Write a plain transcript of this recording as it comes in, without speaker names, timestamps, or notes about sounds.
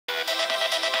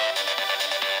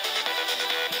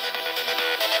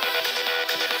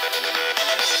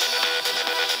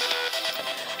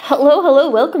Hello, hello,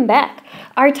 welcome back.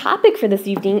 Our topic for this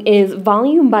evening is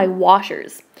volume by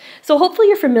washers. So hopefully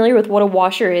you're familiar with what a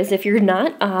washer is. If you're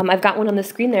not, I've got one on the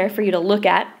screen there for you to look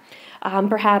at.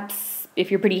 Perhaps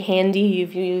if you're pretty handy,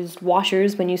 you've used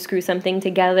washers when you screw something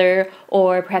together,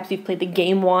 or perhaps you've played the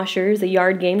game Washers, a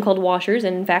yard game called Washers,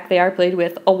 and in fact they are played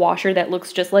with a washer that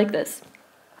looks just like this.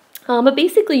 But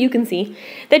basically you can see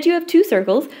that you have two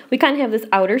circles. We kind of have this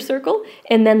outer circle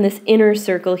and then this inner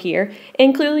circle here.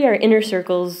 And clearly our inner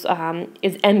circles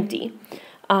is empty.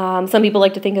 Some people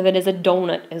like to think of it as a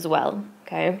donut as well.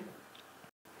 Okay.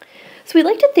 So we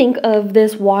like to think of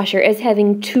this washer as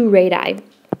having two radii.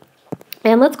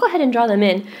 And let's go ahead and draw them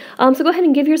in. So go ahead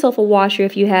and give yourself a washer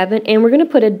if you haven't. And we're going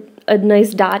to put a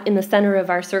nice dot in the center of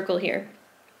our circle here.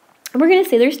 And we're going to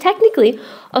say there's technically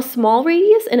a small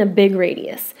radius and a big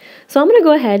radius. So I'm going to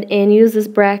go ahead and use this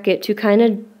bracket to kind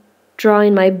of draw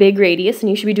in my big radius, and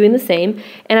you should be doing the same.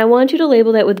 And I want you to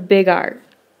label that with big R.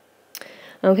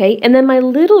 Okay, and then my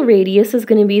little radius is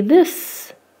going to be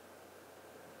this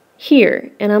here,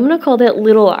 and I'm going to call that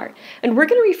little r. And we're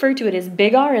going to refer to it as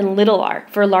big R and little r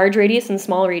for large radius and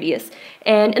small radius.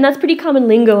 And that's pretty common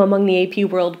lingo among the AP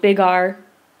world, big R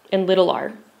and little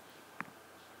r.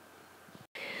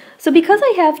 So because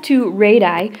I have two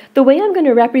radii, the way I'm going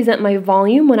to represent my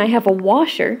volume when I have a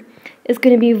washer is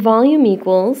going to be volume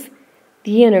equals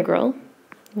the integral,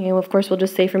 of course we'll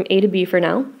just say from a to b for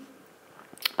now,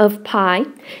 of pi.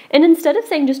 And instead of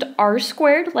saying just r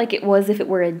squared like it was if it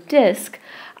were a disk,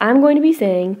 I'm going to be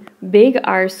saying big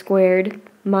R squared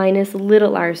minus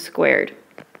little r squared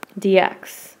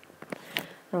dx.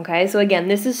 Okay, so again,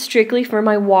 this is strictly for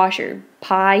my washer.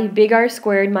 Pi, big R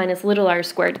squared minus little r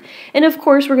squared. And of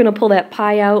course, we're going to pull that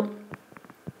pi out.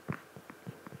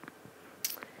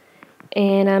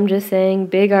 And I'm just saying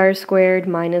big R squared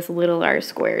minus little r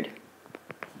squared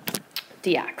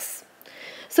dx.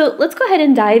 So let's go ahead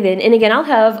and dive in. And again, I'll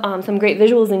have some great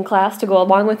visuals in class to go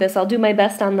along with this. I'll do my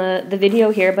best on the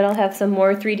video here, but I'll have some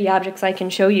more 3D objects I can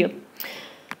show you.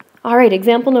 All right,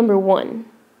 example number 1.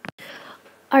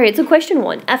 Alright, so question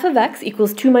 1, f of x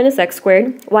equals 2 minus x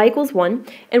squared, y equals 1,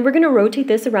 and we're going to rotate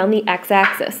this around the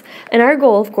x-axis. And our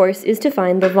goal, of course, is to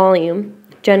find the volume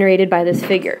generated by this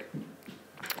figure.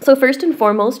 So first and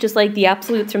foremost, just like the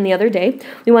absolutes from the other day,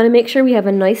 we want to make sure we have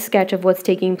a nice sketch of what's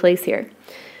taking place here.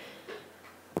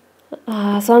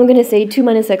 So I'm going to say 2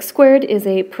 minus x squared is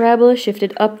a parabola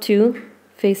shifted up 2,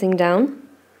 facing down.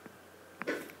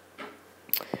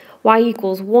 Y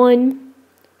equals 1,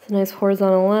 it's a nice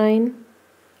horizontal line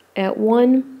at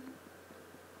 1,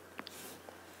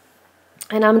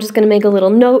 and I'm just going to make a little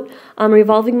note. I'm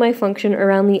revolving my function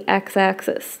around the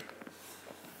x-axis.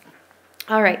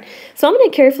 Alright, so I'm going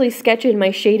to carefully sketch it in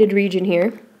my shaded region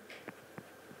here.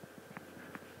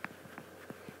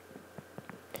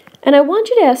 And I want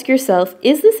you to ask yourself,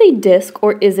 is this a disk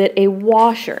or is it a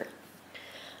washer?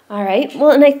 Alright,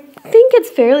 well, and I think it's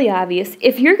fairly obvious.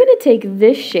 If you're going to take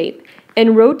this shape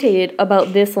and rotate it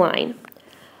about this line,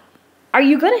 are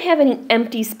you going to have any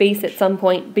empty space at some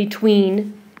point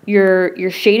between your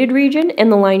shaded region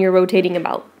and the line you're rotating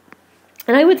about?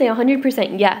 And I would say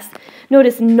 100% yes.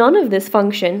 Notice none of this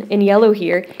function in yellow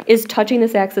here is touching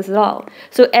this axis at all.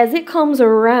 So as it comes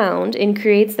around and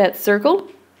creates that circle,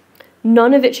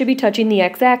 none of it should be touching the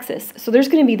x-axis. So there's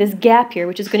going to be this gap here,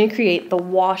 which is going to create the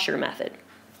washer method.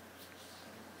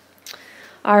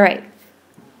 All right.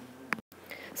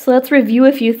 So let's review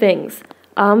a few things.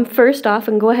 First off,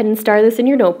 and go ahead and star this in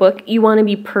your notebook, you want to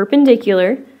be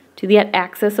perpendicular to the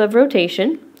axis of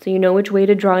rotation, so you know which way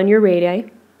to draw in your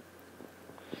radii.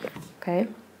 Okay.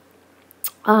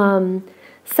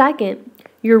 Second,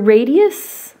 your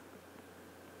radius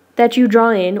that you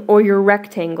draw in, or your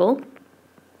rectangle,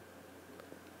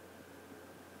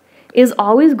 is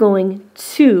always going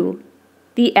to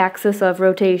the axis of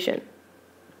rotation.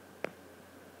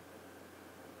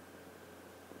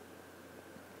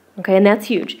 Okay, and that's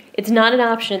huge. It's not an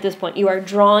option at this point. You are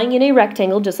drawing in a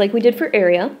rectangle, just like we did for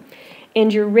area,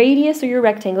 and your radius or your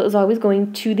rectangle is always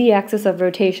going to the axis of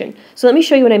rotation. So let me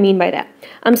show you what I mean by that.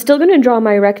 I'm still going to draw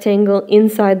my rectangle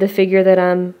inside the figure that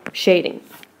I'm shading.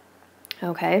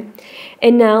 Okay,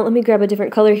 and now let me grab a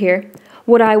different color here.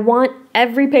 What I want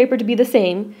every paper to be the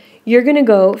same, you're going to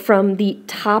go from the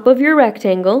top of your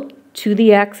rectangle to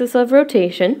the axis of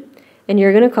rotation, and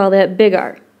you're going to call that big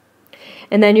R.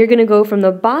 And then you're going to go from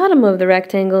the bottom of the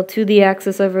rectangle to the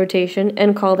axis of rotation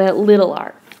and call that little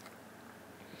r.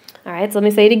 Alright, so let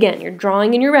me say it again. You're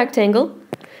drawing in your rectangle.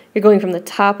 You're going from the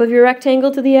top of your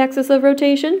rectangle to the axis of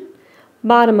rotation,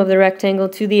 bottom of the rectangle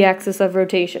to the axis of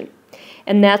rotation.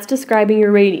 And that's describing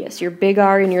your radius, your big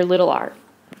R and your little r.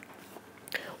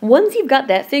 Once you've got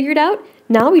that figured out,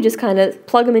 Now we just kind of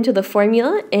plug them into the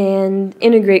formula and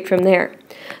integrate from there.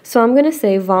 So I'm going to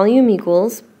say volume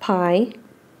equals pi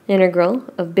integral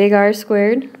of big R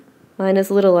squared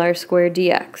minus little r squared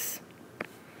dx.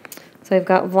 So I've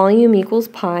got volume equals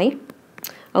pi.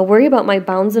 I'll worry about my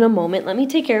bounds in a moment. Let me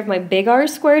take care of my big R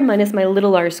squared minus my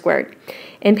little r squared.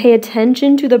 And pay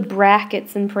attention to the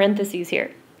brackets and parentheses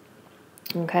here.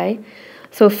 Okay?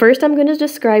 So first I'm going to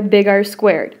describe big R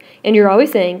squared. And you're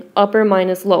always saying upper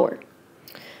minus lower.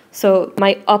 So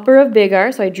my upper of big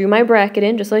R, so I drew my bracket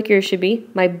in just like yours should be.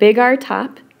 My big R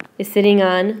top is sitting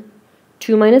on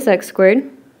 2 minus x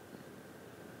squared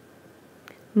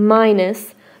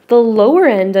minus the lower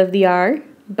end of the R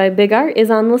by big R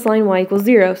is on this line y equals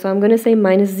 0. So I'm going to say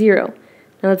minus 0.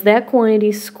 Now it's that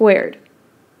quantity squared.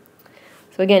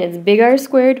 So again, it's big R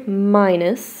squared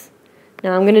minus,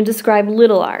 now I'm going to describe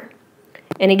little r.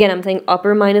 And again, I'm saying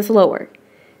upper minus lower.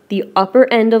 The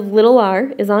upper end of little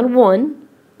r is on 1.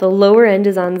 The lower end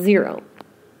is on 0.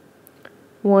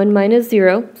 1 minus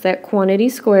 0 is that quantity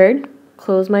squared.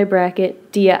 Close my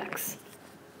bracket, dx.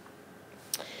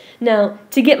 Now,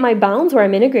 to get my bounds where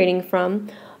I'm integrating from,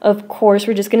 of course,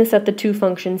 we're just going to set the two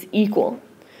functions equal.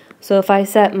 So if I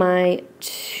set my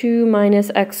 2 minus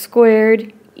x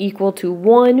squared equal to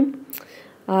 1,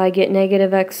 I get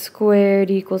negative x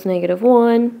squared equals negative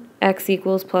 1, x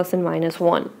equals plus and minus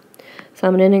 1. So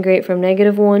I'm going to integrate from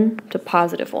negative 1 to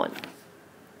positive 1.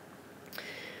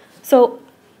 So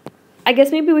I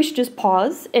guess maybe we should just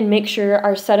pause and make sure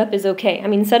our setup is okay. I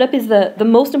mean, setup is the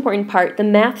most important part. The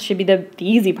math should be the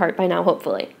easy part by now,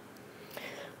 hopefully.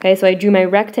 Okay, so I drew my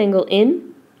rectangle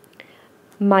in.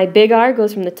 My big R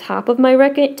goes from the top of my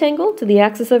rectangle to the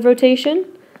axis of rotation.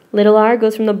 Little r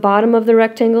goes from the bottom of the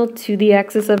rectangle to the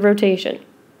axis of rotation.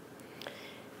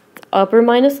 Upper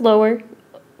minus lower,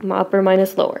 upper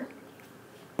minus lower.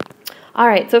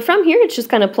 Alright, so from here it's just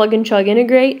kind of plug and chug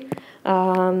integrate.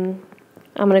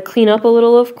 I'm going to clean up a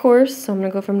little, of course. So I'm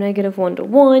going to go from negative 1 to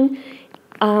 1.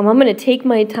 I'm going to take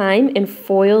my time and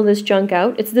FOIL this junk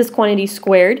out. It's this quantity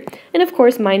squared. And of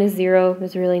course, minus 0,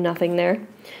 there's really nothing there.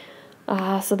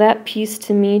 So that piece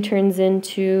to me turns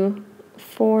into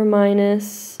 4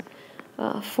 minus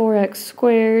 4x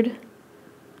squared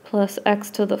plus x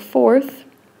to the 4th.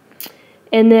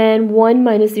 And then 1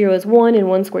 minus 0 is 1, and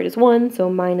 1 squared is 1, so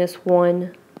minus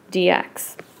 1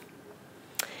 dx.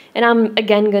 And I'm,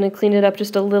 again, going to clean it up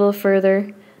just a little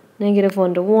further. Negative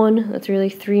 1 to 1, that's really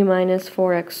 3 minus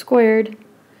 4x squared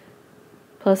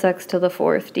plus x to the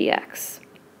 4th dx.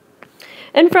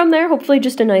 And from there, hopefully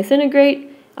just a nice integrate.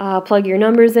 Plug your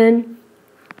numbers in.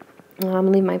 I'm going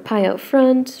to leave my pi out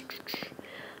front.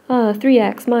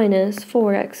 3x minus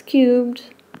 4x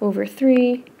cubed over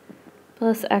 3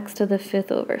 plus x to the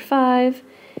 5th over 5.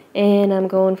 And I'm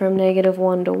going from negative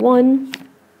 1 to 1.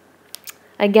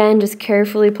 Again, just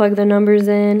carefully plug the numbers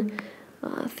in.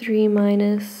 3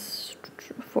 minus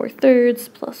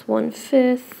 4/3 plus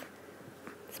 1/5.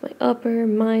 That's my upper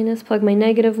minus, plug my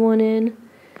negative 1 in.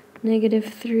 Negative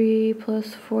 3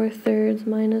 plus 4/3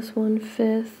 minus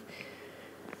 1/5.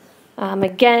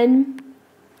 Again,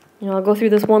 I'll go through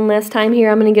this one last time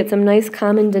here. I'm going to get some nice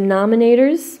common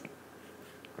denominators.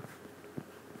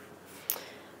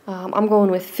 I'm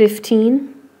going with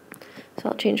 15. So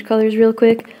I'll change colors real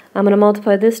quick. I'm going to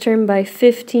multiply this term by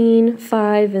 15,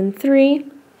 5, and 3.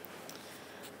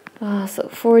 So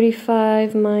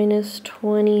 45 minus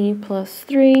 20 plus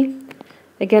 3.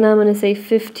 Again, I'm going to say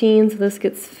 15, so this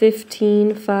gets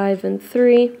 15, 5, and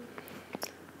 3.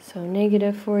 So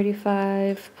negative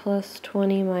 45 plus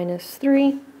 20 minus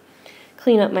 3.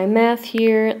 Clean up my math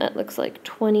here. That looks like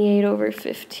 28 over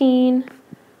 15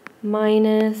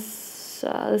 minus,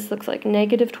 this looks like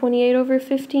negative 28 over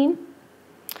 15.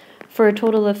 For a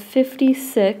total of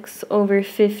 56 over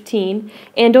 15.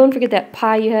 And don't forget that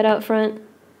pi you had out front.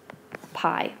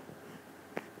 Pi.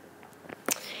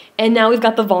 And now we've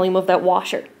got the volume of that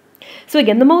washer. So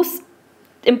again, the most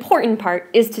important part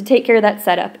is to take care of that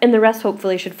setup, and the rest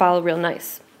hopefully should follow real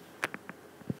nice.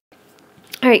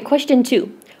 Alright, question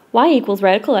 2. Y equals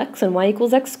radical x and y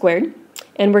equals x squared.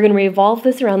 And we're going to revolve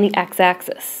this around the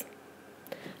x-axis.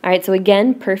 Alright, so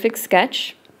again, perfect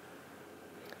sketch.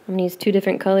 I'm going to use two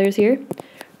different colors here.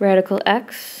 Radical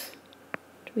x,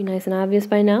 should be nice and obvious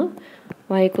by now.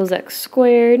 Y equals x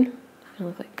squared, going to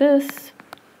look like this.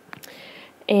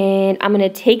 And I'm going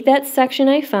to take that section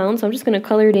I found, so I'm just going to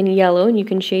color it in yellow, and you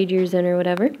can shade yours in or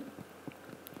whatever.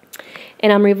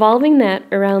 And I'm revolving that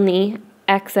around the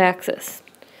x-axis.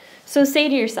 So say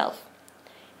to yourself,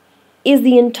 is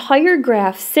the entire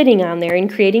graph sitting on there and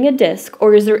creating a disk,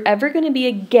 or is there ever going to be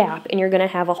a gap and you're going to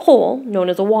have a hole known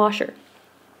as a washer?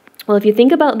 Well, if you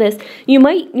think about this, you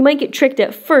might get tricked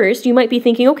at first. You might be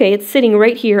thinking, okay, it's sitting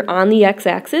right here on the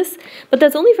x-axis, but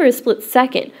that's only for a split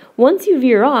second. Once you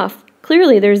veer off,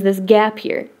 clearly there's this gap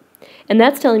here, and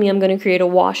that's telling me I'm going to create a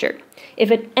washer.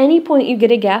 If at any point you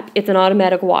get a gap, it's an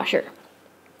automatic washer.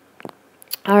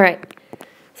 All right,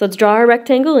 so let's draw our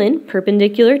rectangle in,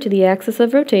 perpendicular to the axis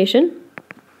of rotation.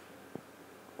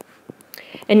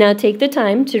 And now take the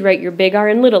time to write your big R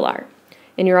and little r.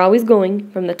 And you're always going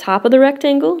from the top of the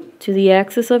rectangle to the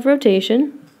axis of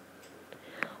rotation,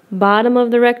 bottom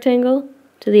of the rectangle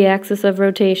to the axis of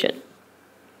rotation.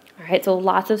 All right, so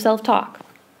lots of self-talk.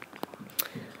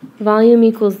 Volume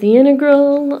equals the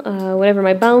integral, whatever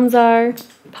my bounds are,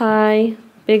 pi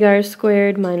big R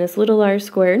squared minus little r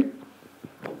squared.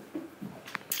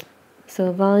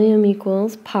 So volume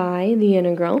equals pi, the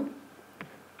integral,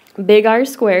 big R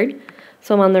squared.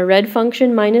 So I'm on the red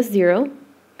function minus 0.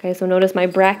 Okay, so notice my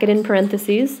bracket in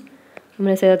parentheses. I'm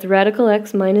going to say that's radical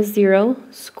x minus 0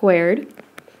 squared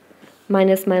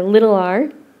minus my little r,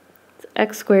 it's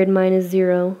x squared minus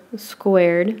 0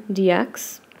 squared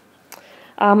dx.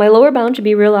 My lower bound should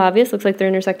be real obvious. Looks like they're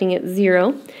intersecting at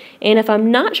 0. And if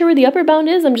I'm not sure where the upper bound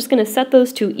is, I'm just going to set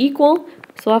those two equal.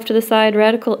 So off to the side,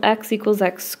 radical x equals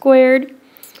x squared.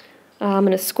 I'm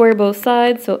going to square both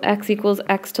sides, so x equals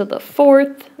x to the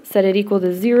 4th. Set it equal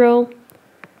to 0.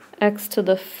 X to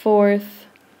the 4th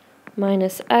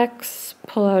minus x.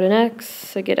 Pull out an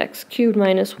x. I get x cubed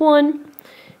minus 1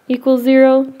 equals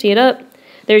 0. Tee it up.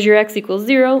 There's your x equals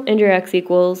 0 and your x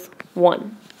equals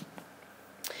 1.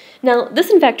 Now, this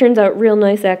in fact turns out real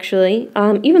nice actually.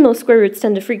 Even though square roots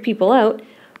tend to freak people out,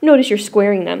 notice you're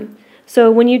squaring them. So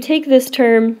when you take this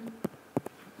term,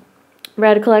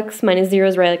 radical x minus 0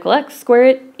 is radical x, square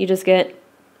it, you just get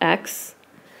x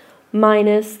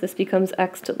minus, this becomes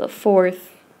x to the 4th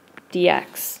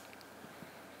dx.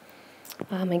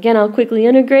 Again, I'll quickly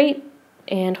integrate,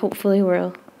 and hopefully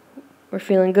we're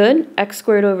feeling good. X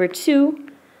squared over 2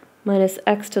 minus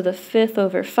x to the 5th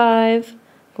over 5,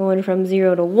 going from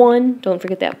 0 to 1. Don't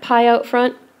forget that pi out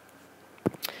front.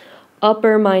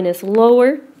 Upper minus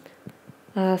lower.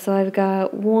 So I've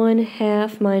got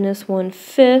 1/2 minus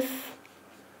 1/5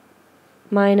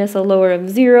 minus a lower of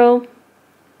 0.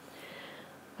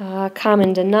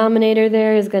 Common denominator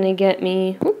there is going to get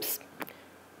me,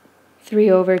 3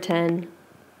 over 10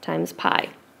 times pi.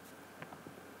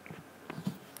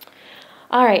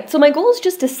 All right, so my goal is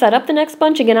just to set up the next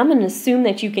bunch. Again, I'm going to assume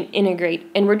that you can integrate,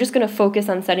 and we're just going to focus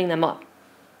on setting them up.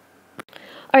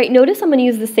 All right, notice I'm going to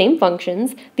use the same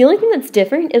functions. The only thing that's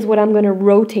different is what I'm going to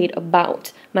rotate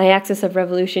about, my axis of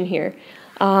revolution here.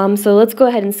 So let's go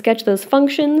ahead and sketch those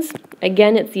functions.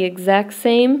 Again, it's the exact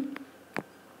same.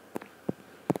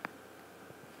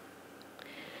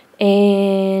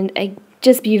 And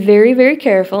just be very, very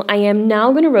careful. I am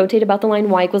now going to rotate about the line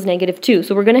y equals -2.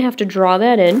 So we're going to have to draw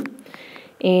that in,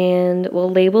 and we'll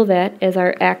label that as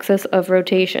our axis of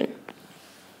rotation.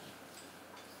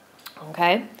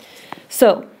 Okay,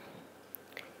 so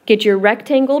get your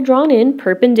rectangle drawn in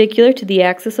perpendicular to the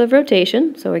axis of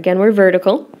rotation. So again, we're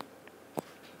vertical.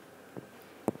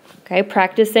 Okay,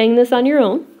 practice saying this on your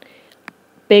own.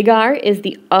 Big R is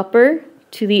the upper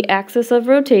to the axis of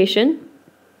rotation.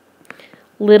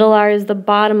 Little r is the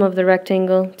bottom of the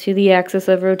rectangle to the axis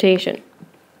of rotation.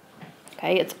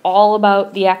 Okay, it's all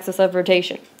about the axis of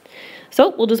rotation.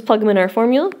 So we'll just plug them in our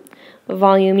formula.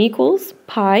 Volume equals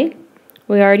pi.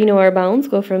 We already know our bounds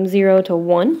go from 0 to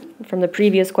 1 from the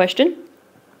previous question.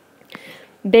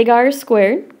 Big R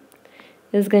squared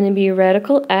is going to be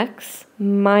radical x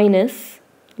minus,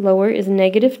 lower is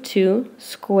 -2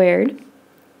 squared,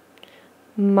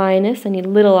 minus, I need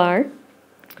little r,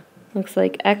 looks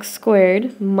like x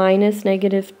squared minus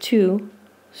 -2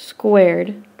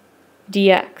 squared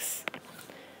dx.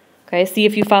 Okay, see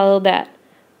if you followed that.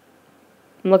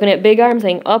 I'm looking at big R, I'm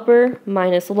saying upper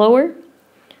minus lower.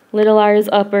 Little r is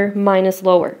upper minus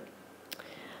lower.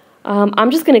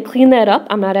 I'm just going to clean that up.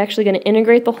 I'm not actually going to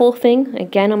integrate the whole thing.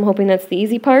 Again, I'm hoping that's the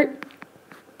easy part.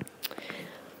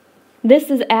 This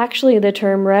is actually the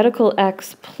term radical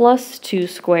x plus 2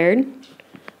 squared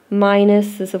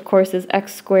minus, this of course is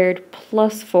x squared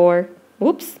plus 4,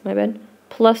 whoops, my bad,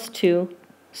 plus 2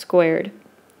 squared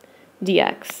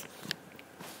dx.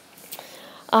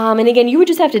 And again, you would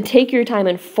just have to take your time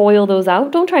and FOIL those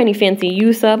out. Don't try any fancy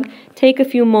U-sub. Take a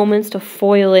few moments to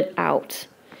FOIL it out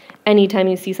anytime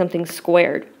you see something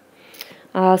squared.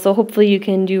 So hopefully you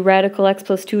can do radical x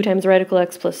plus 2 times radical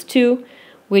x plus 2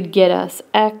 would get us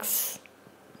x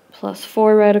plus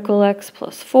 4 radical x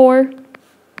plus 4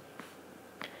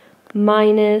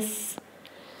 minus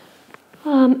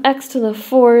x to the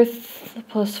 4th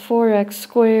plus 4x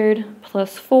squared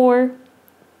plus 4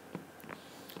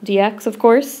 dx, of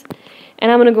course.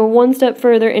 And I'm going to go one step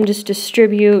further and just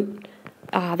distribute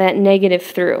that negative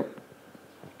through.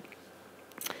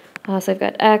 So I've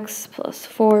got x plus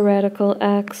 4 radical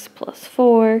x plus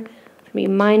 4. It's going to be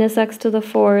minus x to the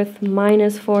fourth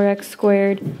minus 4x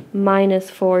squared minus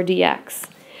 4 dx.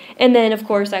 And then, of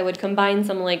course, I would combine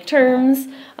some like terms.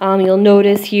 You'll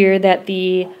notice here that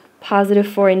the positive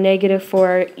 4 and negative 4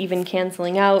 are even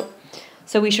canceling out.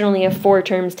 So we should only have 4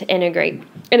 terms to integrate.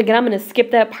 And again, I'm going to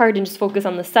skip that part and just focus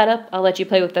on the setup. I'll let you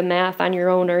play with the math on your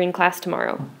own or in class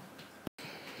tomorrow.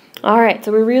 All right,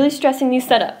 so we're really stressing these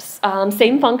setups.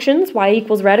 Same functions, y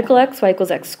equals radical x, y equals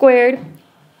x squared,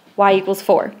 y equals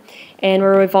 4. And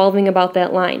we're revolving about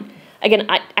that line. Again,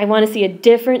 I want to see a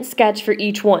different sketch for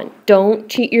each one. Don't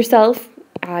cheat yourself.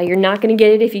 You're not going to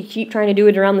get it if you keep trying to do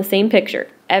it around the same picture.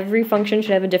 Every function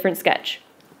should have a different sketch.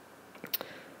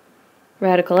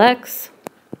 Radical x,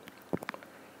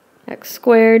 x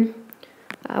squared.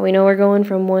 We know we're going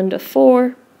from 1 to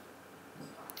 4.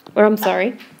 Or I'm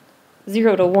sorry,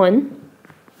 0 to 1.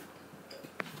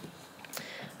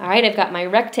 All right, I've got my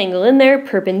rectangle in there,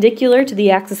 perpendicular to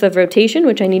the axis of rotation,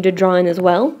 which I need to draw in as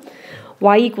well.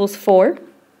 Y equals 4.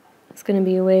 It's going to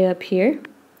be way up here.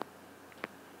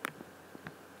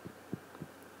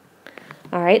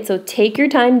 All right, so take your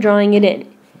time drawing it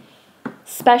in,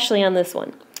 especially on this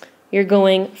one. You're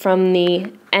going from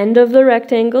the end of the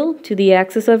rectangle to the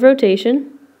axis of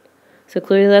rotation. So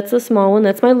clearly that's the small one,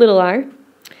 that's my little r.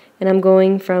 And I'm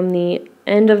going from the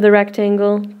end of the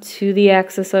rectangle to the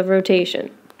axis of rotation.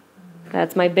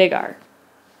 That's my big R.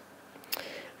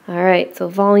 All right, so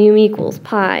volume equals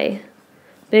pi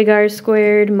big R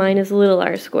squared minus little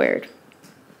r squared.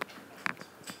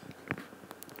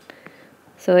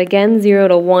 So again, 0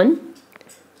 to 1.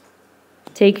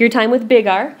 Take your time with big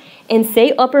R and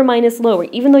say upper minus lower.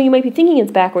 Even though you might be thinking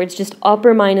it's backwards, just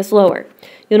upper minus lower.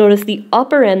 You'll notice the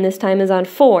upper end this time is on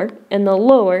 4 and the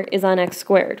lower is on x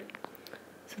squared.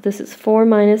 So this is 4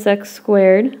 minus x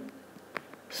squared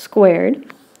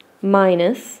squared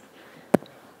minus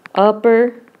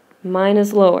upper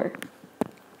minus lower.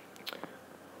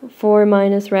 4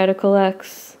 minus radical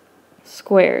x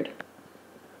squared.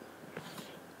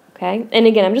 Okay, and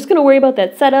again, I'm just going to worry about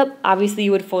that setup. Obviously,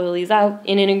 you would FOIL these out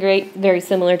and integrate, very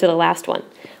similar to the last one.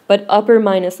 But upper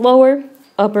minus lower,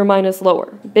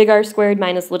 big R squared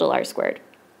minus little r squared.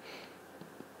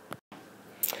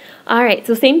 All right,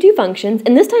 so same two functions,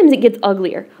 and this time it gets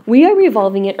uglier. We are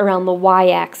revolving it around the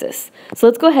y-axis. So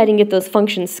let's go ahead and get those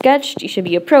functions sketched. You should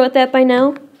be a pro at that by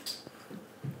now.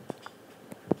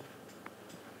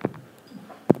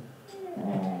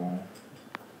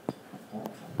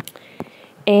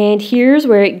 And here's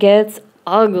where it gets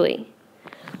ugly.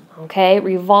 Okay,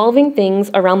 revolving things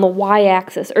around the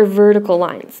y-axis or vertical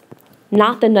lines.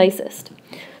 Not the nicest.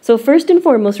 So first and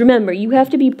foremost, remember, you have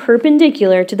to be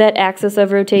perpendicular to that axis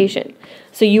of rotation.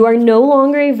 So you are no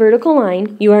longer a vertical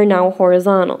line, you are now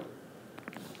horizontal.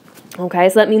 Okay,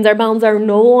 so that means our bounds are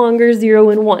no longer 0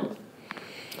 and 1.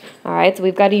 All right, so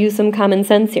we've got to use some common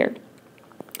sense here.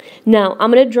 Now,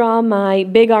 I'm going to draw my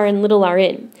big R and little r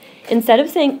in. Instead of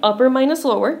saying upper minus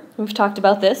lower, we've talked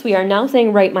about this, we are now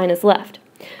saying right minus left.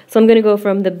 So I'm going to go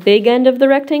from the big end of the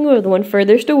rectangle, or the one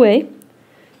furthest away,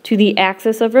 to the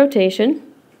axis of rotation.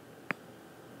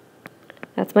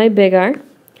 That's my big R.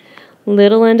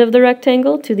 Little end of the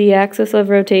rectangle to the axis of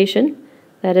rotation.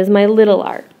 That is my little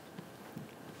r.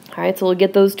 All right, so we'll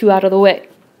get those two out of the way.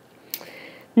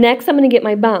 Next, I'm going to get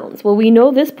my bounds. Well, we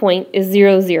know this point is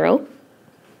 0, 0.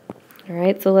 All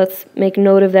right, so let's make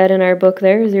note of that in our book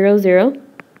there, 0, 0.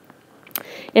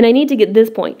 And I need to get this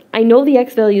point. I know the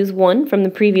x value is 1 from the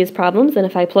previous problems, and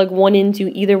if I plug 1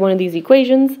 into either one of these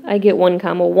equations, I get 1,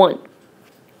 1.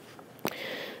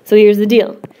 So here's the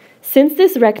deal. Since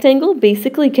this rectangle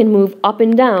basically can move up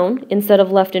and down instead of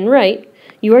left and right,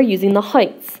 you are using the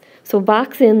heights. So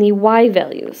box in the y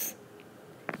values,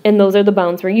 and those are the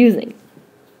bounds we're using.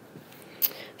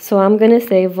 So I'm going to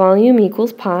say volume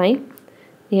equals pi,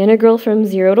 the integral from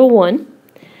 0 to 1.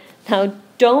 Now,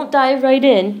 don't dive right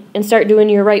in and start doing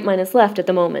your right minus left at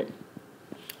the moment.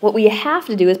 What we have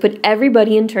to do is put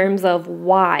everybody in terms of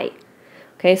y.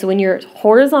 Okay, so when you're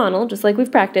horizontal, just like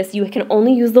we've practiced, you can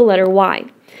only use the letter y.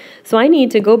 So I need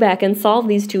to go back and solve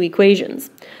these two equations.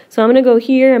 So I'm going to go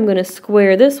here, I'm going to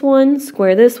square this one.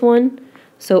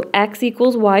 So x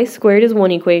equals y squared is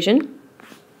one equation.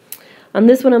 On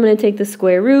this one, I'm going to take the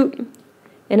square root,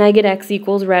 and I get x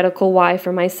equals radical y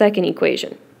for my second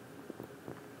equation.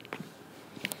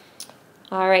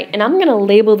 All right, and I'm going to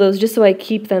label those just so I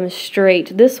keep them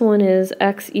straight. This one is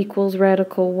x equals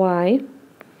radical y,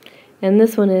 and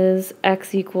this one is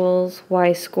x equals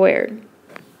y squared.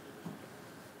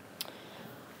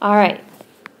 All right,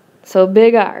 so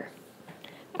big R.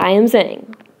 I am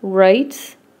saying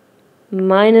right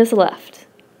minus left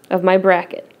of my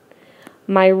bracket.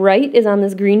 My right is on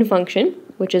this green function,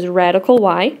 which is radical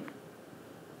y,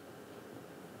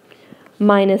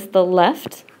 minus the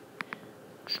left,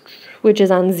 which is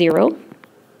on 0,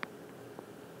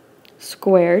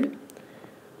 squared,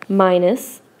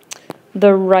 minus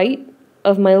the right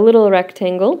of my little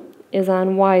rectangle is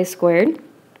on y squared,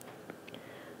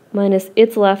 minus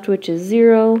its left, which is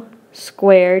 0,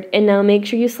 squared, and now make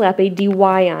sure you slap a dy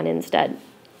on instead.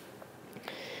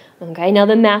 Okay, now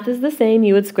the math is the same.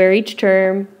 You would square each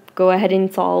term, go ahead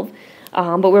and solve,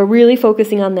 but we're really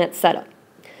focusing on that setup.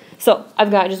 So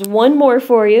I've got just one more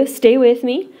for you. Stay with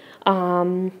me.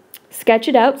 Sketch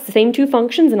it out. It's the same two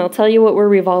functions, and I'll tell you what we're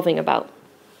revolving about.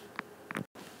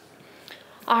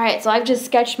 All right, so I've just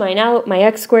sketched mine out, my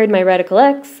x squared, my radical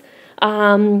x.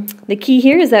 The key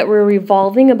here is that we're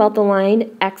revolving about the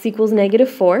line x equals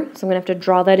 -4, so I'm going to have to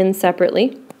draw that in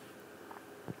separately.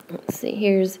 Let's see,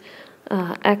 here's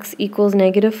x equals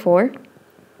 -4.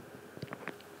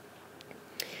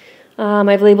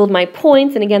 I've labeled my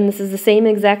points, and again, this is the same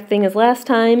exact thing as last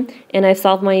time, and I've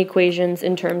solved my equations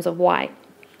in terms of y.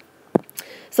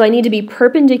 So I need to be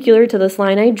perpendicular to this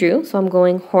line I drew, so I'm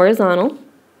going horizontal,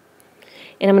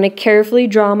 and I'm going to carefully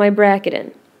draw my bracket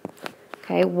in.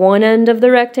 Okay, one end of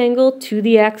the rectangle to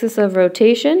the axis of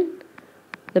rotation.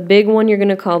 The big one you're going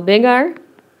to call big R.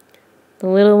 The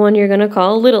little one you're going to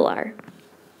call little r.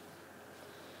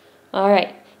 All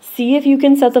right, see if you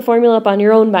can set the formula up on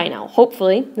your own by now.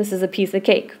 Hopefully, this is a piece of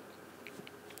cake.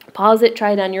 Pause it,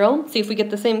 try it on your own, see if we get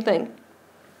the same thing.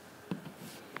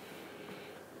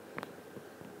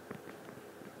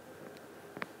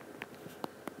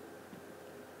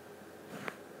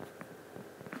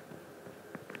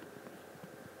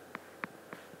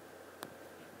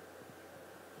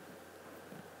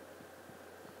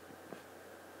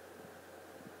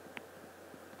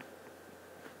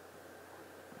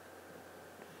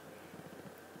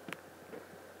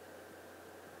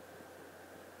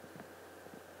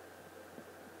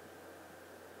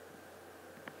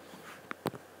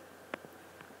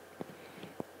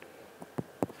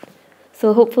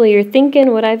 So hopefully you're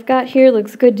thinking what I've got here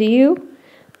looks good to you.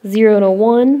 0 to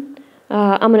 1.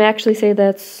 I'm going to actually say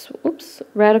that's,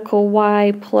 radical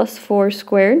y plus 4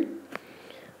 squared.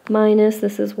 Minus,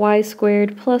 this is y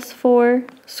squared plus 4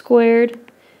 squared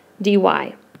dy.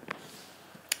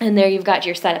 And there you've got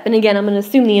your setup. And again, I'm going to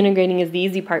assume the integrating is the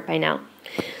easy part by now.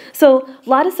 So a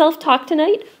lot of self-talk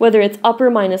tonight, whether it's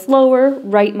upper minus lower,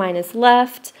 right minus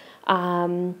left,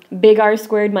 big R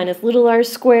squared minus little r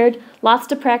squared, lots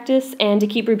to practice and to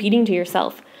keep repeating to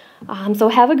yourself. So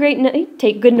have a great night,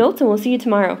 take good notes, and we'll see you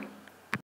tomorrow.